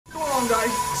guys.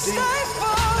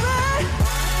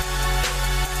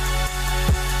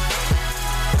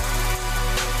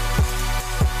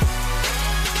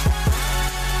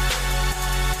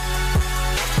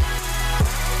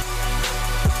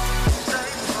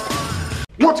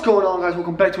 What's going on, guys?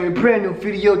 Welcome back to a brand new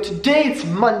video. Today it's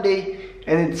Monday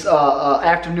and it's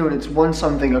afternoon. It's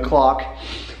 1-something o'clock.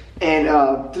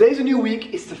 And today's a new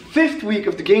week. It's the 5th week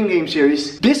of the Game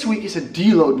series. This week is a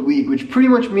deload week, which pretty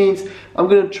much means I'm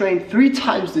gonna train 3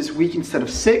 times this week instead of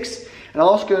 6. And I'm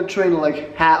also gonna train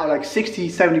like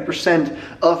 60-70%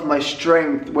 of my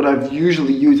strength, what I've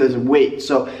usually used as a weight.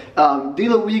 So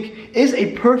deload week is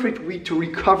a perfect week to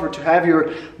recover, to have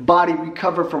your body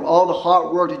recover from all the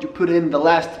hard work that you put in the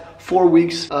last 4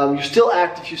 weeks. You're still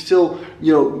active, you still,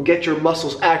 get your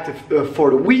muscles active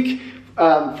for the week,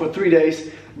 for 3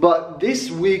 days. But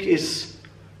this week is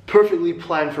perfectly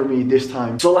planned for me this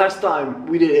time. So last time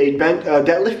we did a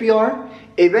deadlift PR,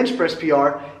 a bench press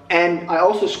PR, and I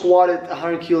also squatted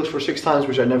 100 kilos for 6 times,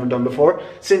 which I've never done before,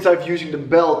 since I've using the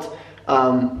belt,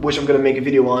 which I'm gonna make a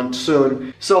video on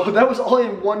soon. So that was all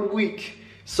in 1 week.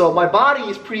 So my body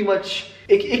is pretty much,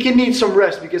 it can need some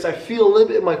rest because I feel a little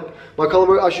bit my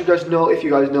collarbone, as you guys know, if you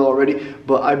guys know already,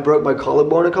 but I broke my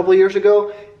collarbone a couple of years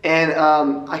ago. And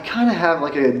I kind of have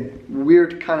like a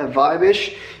weird kind of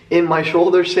vibe-ish in my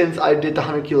shoulder since I did the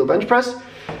 100 kilo bench press.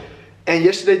 And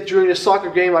yesterday during the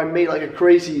soccer game, I made like a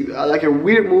crazy, like a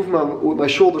weird movement with my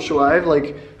shoulder. So I have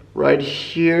like right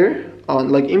here, on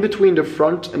like in between the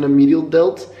front and the medial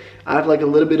delt, I have like a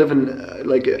little bit of an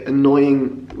like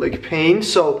annoying like pain.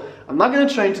 So I'm not gonna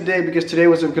train today because today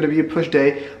wasn't gonna be a push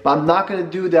day. But I'm not gonna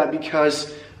do that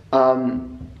because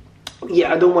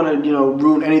yeah, I don't want to,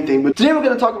 ruin anything. But today we're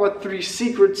going to talk about 3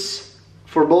 secrets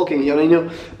for bulking.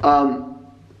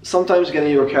 Sometimes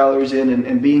getting your calories in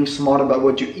and being smart about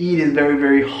what you eat is very,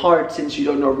 very hard since you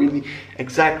don't know really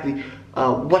exactly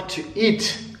what to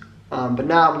eat. But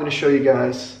now I'm going to show you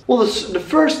guys. Well, the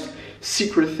first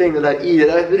secret thing that I eat that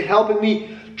has been helping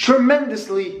me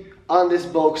tremendously on this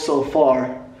bulk so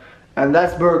far, and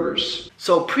that's burgers.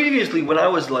 So previously, when I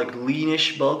was like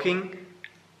leanish bulking,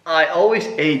 I always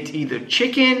ate either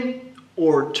chicken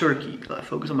or turkey.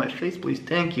 Focus on my face, please.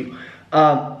 Thank you.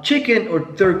 Chicken or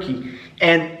turkey.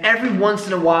 And every once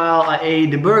in a while, I ate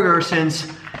the burger since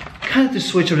kind of to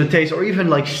switch up the taste, or even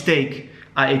like steak.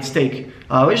 I ate steak,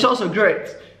 which is also great.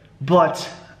 But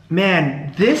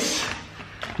man, this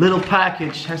little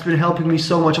package has been helping me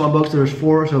so much on my bulks. There's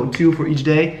 4, so 2 for each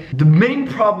day. The main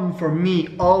problem for me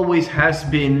always has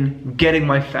been getting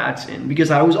my fats in, because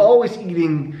I was always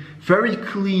eating very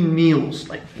clean meals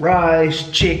like rice,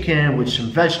 chicken with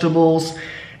some vegetables,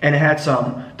 and it had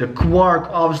the quark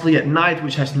obviously at night,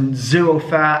 which has 0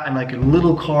 fat and like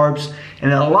little carbs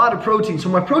and a lot of protein. So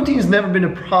my protein has never been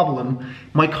a problem.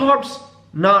 My carbs,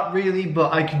 not really,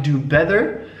 but I could do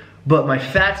better. But my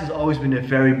fats has always been a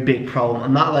very big problem.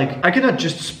 I'm not like, I cannot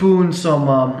just spoon some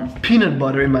peanut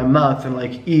butter in my mouth and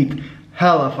like eat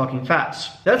hella fucking fats.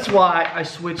 That's why I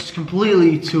switched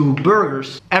completely to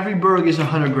burgers. Every burger is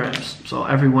 100 grams. So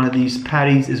every one of these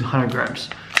patties is 100 grams.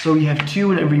 So you have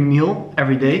 2 in every meal,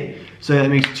 every day. So that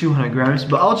makes 200 grams.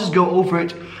 But I'll just go over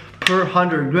it per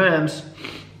 100 grams.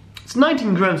 It's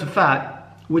 19 grams of fat,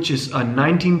 which is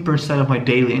 19% of my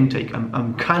daily intake.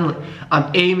 I'm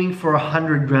aiming for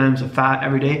 100 grams of fat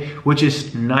every day, which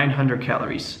is 900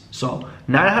 calories. So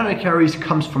 900 calories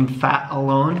comes from fat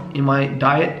alone in my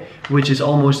diet, which is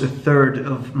almost 1/3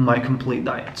 of my complete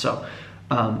diet. So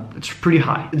it's pretty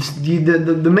high. It's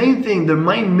the main thing, the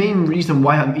main reason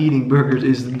why I'm eating burgers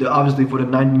is obviously for the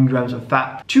 19 grams of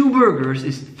fat. 2 burgers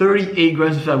is 38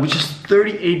 grams of fat, which is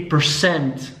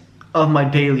 38% of my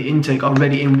daily intake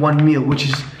already in 1 meal, which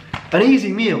is an easy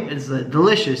meal. It's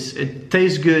delicious, it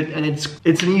tastes good, and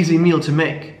it's an easy meal to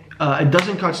make. It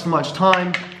doesn't cost much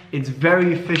time, it's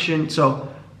very efficient. So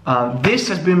this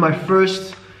has been my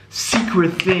first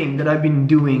secret thing that I've been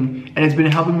doing, and it's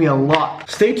been helping me a lot.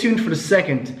 Stay tuned for the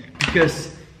second,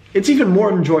 because it's even more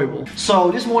enjoyable.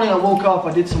 So this morning I woke up,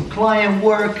 I did some client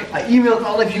work, I emailed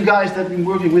all of you guys that have been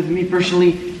working with me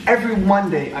personally. Every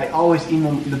Monday I always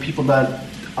email the people that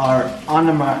are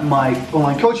under my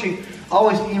online coaching. I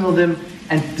always email them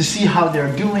and to see how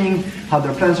they're doing, how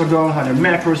their plans are going, how their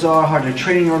macros are, how their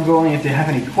training are going, if they have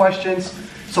any questions.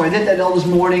 So I did that all this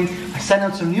morning. I sent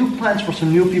out some new plans for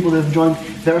some new people that have joined.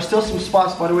 There are still some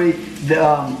spots, by the way.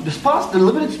 The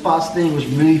limited spots thing was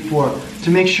really to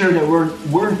make sure that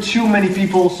weren't too many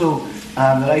people, so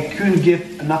that I couldn't give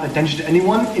enough attention to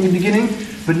anyone in the beginning.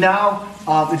 But now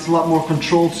it's a lot more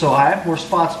controlled, so I have more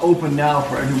spots open now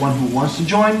for everyone who wants to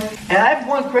join. And I have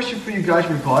one question for you guys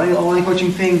regarding the online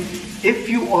coaching thing. If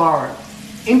you are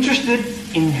interested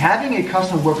in having a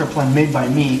custom workout plan made by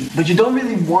me, but you don't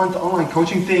really want the online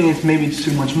coaching thing, maybe it's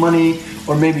too much money,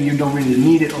 or maybe you don't really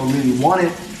need it or really want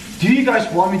it, do you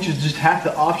guys want me to just have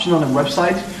the option on the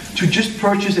website to just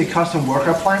purchase a custom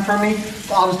workout plan for me?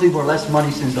 Obviously for less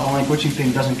money, since the online coaching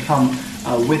thing doesn't come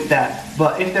with that.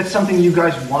 But if that's something you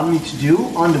guys want me to do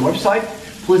on the website,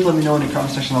 please let me know in the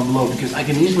comment section down below, because I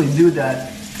can easily do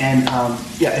that. And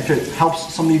yeah, if it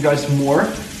helps some of you guys more,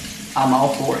 I'm all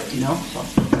for it, you know? So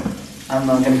I'm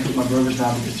gonna cook my burgers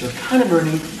now because they're kind of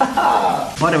burning.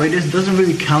 By the way, this doesn't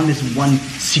really count as one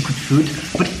secret food,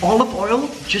 but olive oil,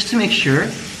 just to make sure,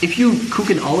 if you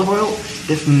cook in olive oil,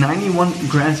 there's 91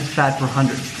 grams of fat per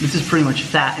 100. This is pretty much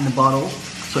fat in the bottle.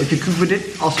 So if you cook with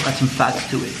it, also add some fats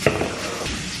to it.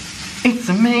 It's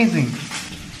amazing.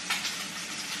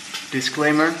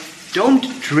 Disclaimer, don't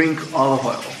drink olive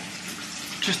oil.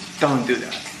 Just don't do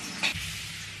that.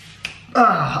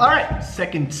 Alright,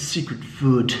 second secret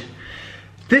food.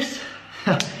 This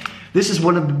is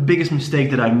one of the biggest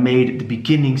mistakes that I made at the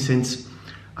beginning, since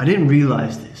I didn't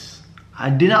realize this. I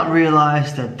did not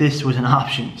realize that this was an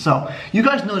option. So you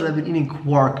guys know that I've been eating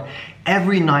quark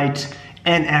every night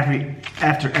and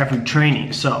after every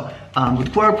training. So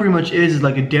what quark pretty much is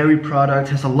like a dairy product,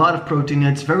 has a lot of protein,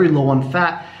 it's very low on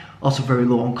fat, also very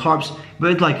low on carbs,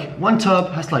 but it's like one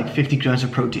tub has like 50 grams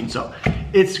of protein, so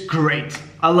it's great.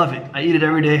 I love it. I eat it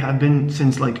every day. I've been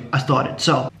since like I started.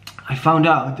 So I found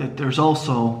out that there's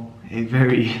also a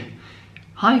very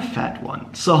high fat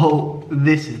one. So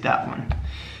this is that one.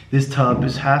 This tub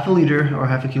is half a liter or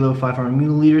half a kilo, 500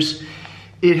 milliliters.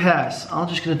 It has, I'm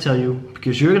just gonna tell you,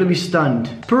 because you're gonna be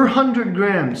stunned, per 100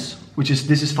 grams, which is,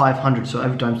 this is 500, so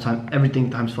everything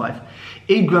times 5.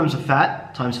 8 grams of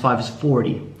fat times 5 is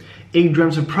 40. 8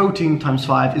 grams of protein times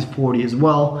 5 is 40 as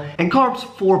well. And carbs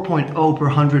 4.0 per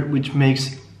 100, which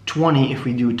makes 20 if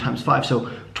we do it times 5. So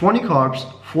 20 carbs,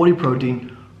 40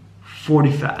 protein,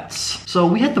 40 fats. So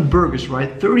we had the burgers,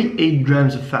 right? 38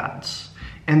 grams of fats.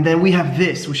 And then we have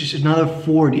this, which is another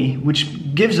 40,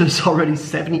 which gives us already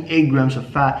 78 grams of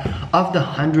fat of the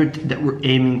 100 that we're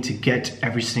aiming to get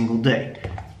every single day.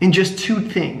 In just 2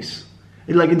 things.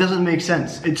 It doesn't make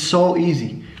sense. It's so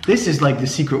easy. This is like the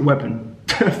secret weapon,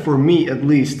 for me at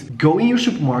least. Go in your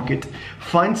supermarket,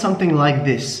 find something like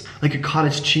this, like a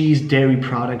cottage cheese dairy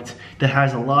product that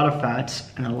has a lot of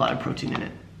fats and a lot of protein in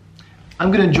it.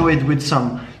 I'm gonna enjoy it with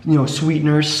some,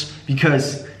 sweeteners,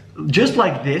 because just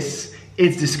like this,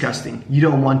 it's disgusting. You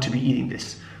don't want to be eating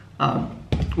this.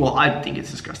 Well, I think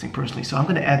it's disgusting personally. So I'm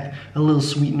gonna add a little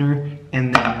sweetener,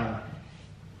 and then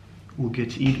we'll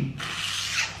get to eating.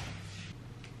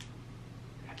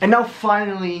 And now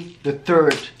finally, the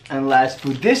third and last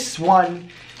food. This one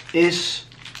is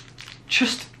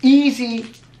just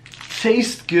easy,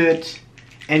 tastes good,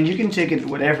 and you can take it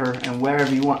whatever and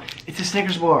wherever you want. It's a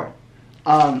Snickers bar.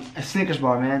 A Snickers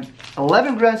bar, man.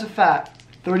 11 grams of fat,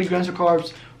 30 grams of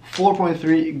carbs,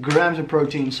 4.3 grams of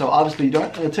protein. So obviously you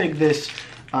don't take this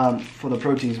for the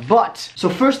proteins. But, so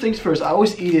first things first, I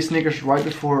always eat a Snickers right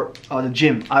before the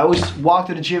gym. I always walk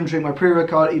to the gym, drink my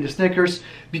pre-workout, eat a Snickers,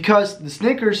 because the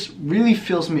Snickers really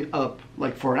fills me up,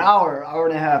 like for an hour, hour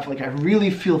and a half, like I really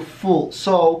feel full.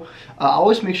 So I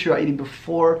always make sure I eat it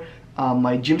before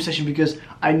my gym session, because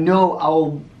I know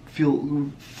I'll feel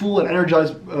full and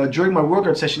energized during my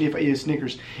workout session if I eat a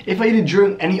Snickers. If I eat it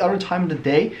during any other time of the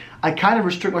day, I kind of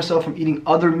restrict myself from eating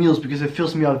other meals because it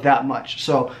fills me up that much.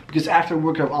 So, because after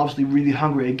workout I'm obviously really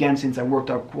hungry again, since I worked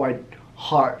out quite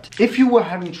hard. If you were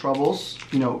having troubles,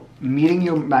 meeting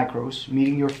your macros,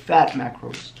 meeting your fat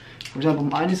macros, for example,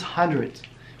 mine is 100.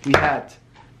 We had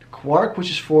the quark, which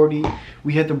is 40.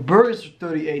 We had the burgers,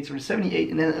 38, so 78,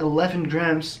 and then 11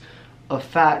 grams of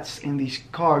fats in these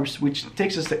carbs, which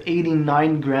takes us to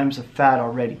 89 grams of fat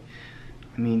already.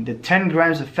 I mean, the 10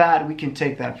 grams of fat, we can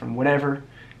take that from whatever,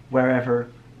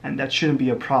 wherever, and that shouldn't be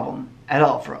a problem at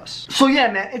all for us. So yeah,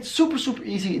 man, it's super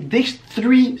easy. These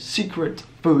 3 secret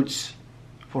foods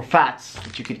for fats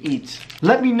that you could eat.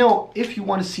 Let me know if you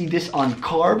want to see this on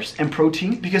carbs and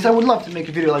protein, because I would love to make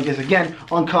a video like this again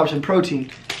on carbs and protein.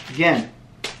 Again,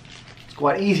 it's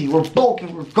quite easy. We're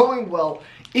bulking, we're going well.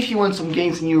 If you want some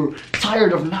gains and you're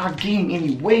tired of not gaining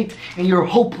any weight and you're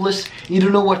hopeless, you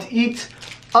don't know what to eat,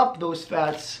 up those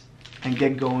fats and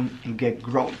get going and get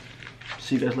growing.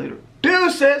 See you guys later.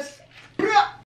 Deuces!